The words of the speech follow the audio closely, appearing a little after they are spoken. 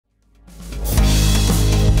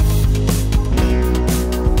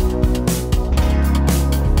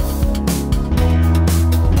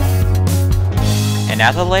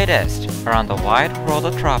now the latest around the wide world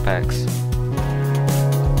of tropics.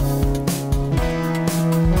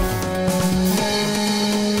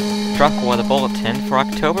 Tropical Weather Bulletin for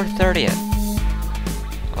October 30th.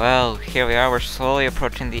 Well, here we are, we're slowly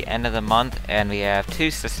approaching the end of the month, and we have two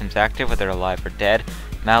systems active, whether alive or dead.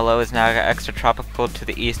 Malou is now extratropical to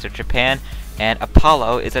the east of Japan, and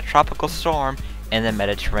Apollo is a tropical storm in the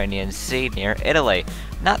Mediterranean Sea near Italy.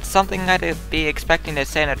 Not something I'd be expecting to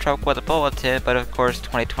say in a Tropical Weather Bulletin, but of course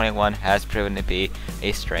 2021 has proven to be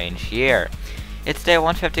a strange year. It's day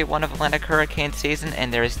 151 of Atlantic hurricane season,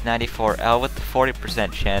 and there is 94L with a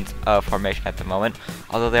 40% chance of formation at the moment,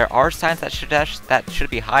 although there are signs that should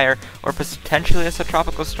be higher, or potentially it's a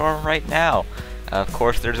tropical storm right now. Of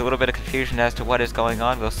course, there's a little bit of confusion as to what is going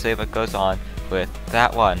on. We'll see what goes on with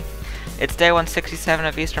that one. It's day 167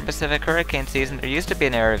 of Eastern Pacific hurricane season. There used to be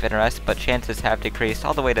an area of interest, but chances have decreased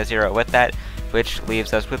all the way to zero with that, which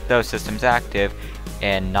leaves us with those systems active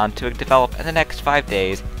and none to develop in the next 5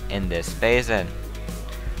 days in this basin.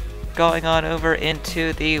 Going on over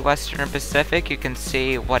into the Western Pacific, you can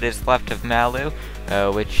see what is left of Malou,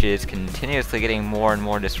 which is continuously getting more and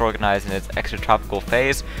more disorganized in its extratropical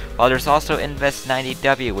phase, while there's also Invest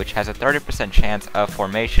 90W, which has a 30% chance of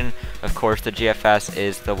formation. Of course, the GFS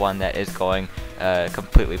is the one that is going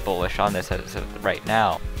completely bullish on this as of right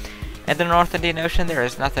now. In the North Indian Ocean, there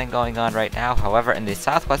is nothing going on right now. However, in the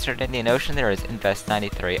Southwestern Indian Ocean, there is Invest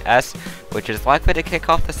 93S, which is likely to kick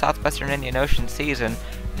off the Southwestern Indian Ocean season.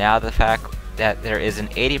 Now the fact that there is an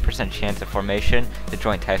 80% chance of formation, the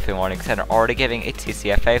Joint Typhoon Warning Center already giving a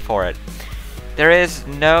TCFA for it. There is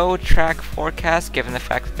no track forecast given the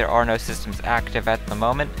fact that there are no systems active at the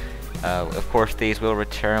moment. Of course, these will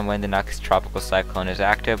return when the next tropical cyclone is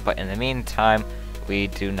active, but in the meantime, we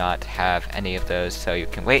do not have any of those, so you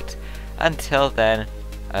can wait until then.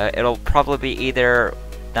 It'll probably be either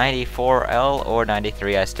 94L or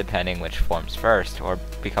 93S, depending which forms first or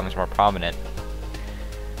becomes more prominent.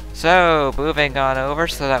 So, moving on over,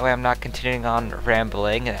 so that way I'm not continuing on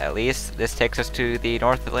rambling, at least, this takes us to the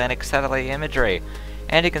North Atlantic satellite imagery.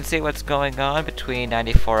 And you can see what's going on between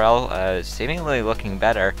 94L, seemingly looking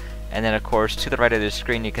better, and then of course to the right of the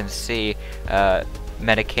screen you can see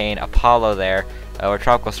Medicane Apollo there, or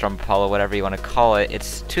Tropical Storm Apollo, whatever you want to call it.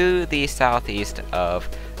 It's to the southeast of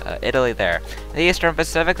Italy there. In the Eastern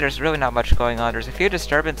Pacific, there's really not much going on. There's a few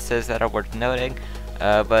disturbances that are worth noting.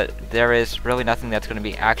 But there is really nothing that's going to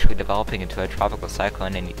be actually developing into a tropical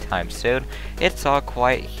cyclone anytime soon. It's all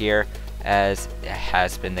quiet here, as it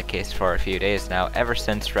has been the case for a few days now, ever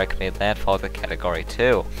since Rex made landfall to Category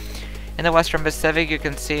 2. In the Western Pacific, you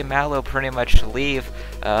can see Malou pretty much leave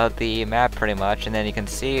the map pretty much, and then you can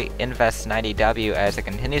see Invest 90W as it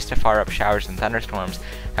continues to fire up showers and thunderstorms.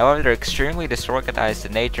 However, they're extremely disorganized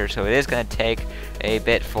in nature, so it is going to take a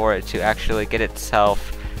bit for it to actually get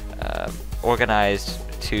itself organized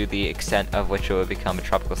to the extent of which it will become a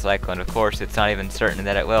tropical cyclone. Of course, it's not even certain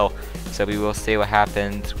that it will, so we will see what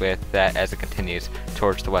happens with that as it continues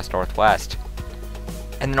towards the west-northwest.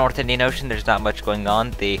 In the North Indian Ocean, there's not much going on.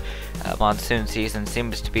 The monsoon season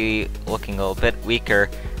seems to be looking a little bit weaker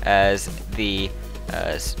as the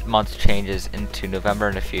month changes into November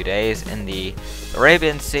in a few days. In the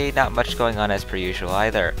Arabian Sea, not much going on as per usual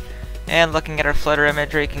either. And looking at our floater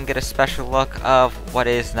imagery, you can get a special look of what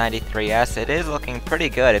is 93S. It is looking pretty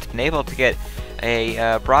good. It's been able to get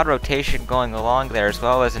a broad rotation going along there, as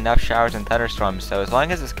well as enough showers and thunderstorms. So as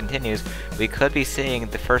long as this continues, we could be seeing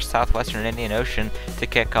the first Southwestern Indian Ocean to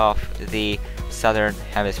kick off the Southern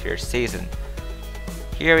Hemisphere season.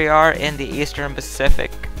 Here we are in the Eastern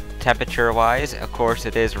Pacific, temperature-wise. Of course,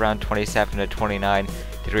 it is around 27 to 29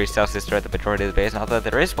 degrees Celsius throughout the majority of the basin, although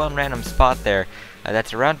there is one random spot there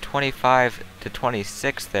that's around 25 to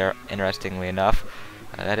 26 there, interestingly enough.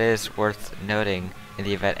 That is worth noting in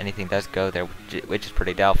the event anything does go there, which is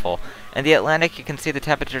pretty doubtful. In the Atlantic, you can see the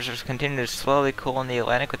temperatures are continuing to slowly cool in the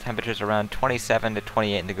Atlantic, with temperatures around 27 to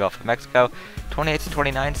 28 in the Gulf of Mexico, 28 to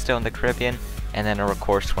 29 still in the Caribbean, and then of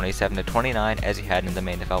course 27 to 29 as you had in the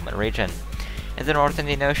main development region. In the North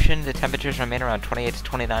Indian Ocean, the temperatures remain around 28 to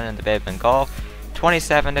 29 in the Bay of Bengal,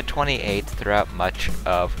 27 to 28 throughout much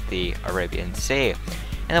of the Arabian Sea.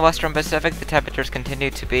 In the Western Pacific, the temperatures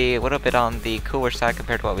continue to be a little bit on the cooler side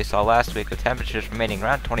compared to what we saw last week, with temperatures remaining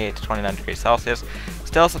around 28 to 29 degrees Celsius.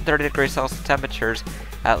 Still some 30 degrees Celsius temperatures,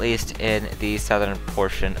 at least in the southern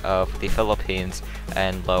portion of the Philippines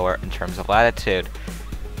and lower in terms of latitude.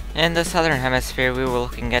 In the Southern Hemisphere, we were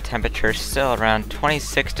looking at temperatures still around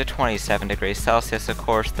 26 to 27 degrees Celsius. Of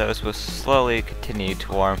course, those will slowly continue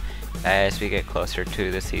to warm as we get closer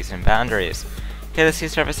to the season boundaries. Here the sea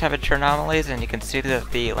surface temperature anomalies, and you can see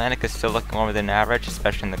that the Atlantic is still looking warmer than average,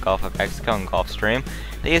 especially in the Gulf of Mexico and Gulf Stream.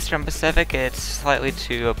 The Eastern Pacific, it's slightly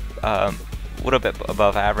to a little bit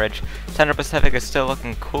above average. Central Pacific is still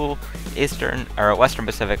looking cool. Western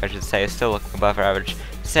Pacific, I should say, is still looking above average.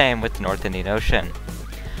 Same with the North Indian Ocean.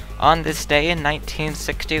 On this day in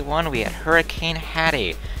 1961, we had Hurricane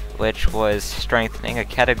Hattie, which was strengthening a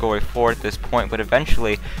Category 4 at this point, would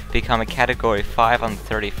eventually become a Category 5 on the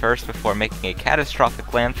 31st before making a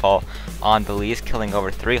catastrophic landfall on Belize, killing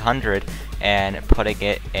over 300 and putting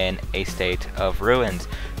it in a state of ruins.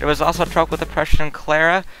 There was also Tropical Depression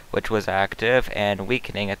Clara, which was active and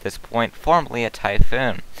weakening at this point, formerly a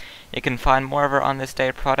typhoon. You can find more of our On This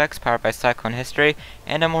Day products powered by Cyclone History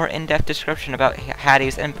and a more in-depth description about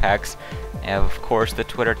Hattie's impacts. And of course, the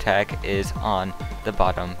Twitter tag is on the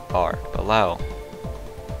bottom bar below.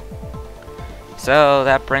 So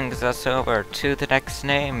that brings us over to the next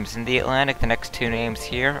names. In the Atlantic, the next two names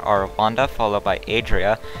here are Wanda, followed by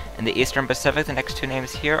Adria. In the Eastern Pacific, the next two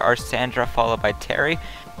names here are Sandra, followed by Terry.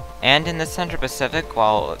 And in the Central Pacific,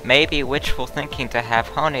 while it may be wishful thinking to have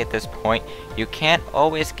Honey at this point, you can't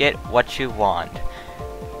always get what you want.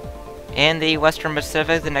 In the Western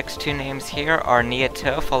Pacific, the next two names here are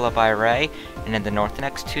Nieto, followed by Ray. And in the North, the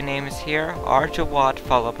next two names here are Jawad,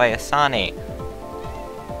 followed by Asani.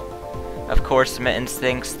 Of course, Mittens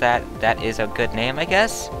thinks that that is a good name, I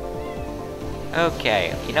guess?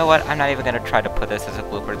 Okay, you know what, I'm not even going to try to put this as a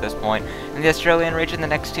blooper at this point. In the Australian region, the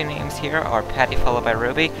next two names here are Patty, followed by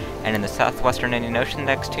Ruby, and in the southwestern Indian Ocean, the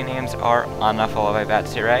next two names are Anna, followed by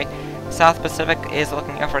Batsy Ray. South Pacific is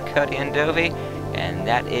looking out for Cody and Dovey, and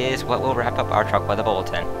that is what will wrap up our Truck Weather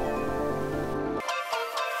Bulletin.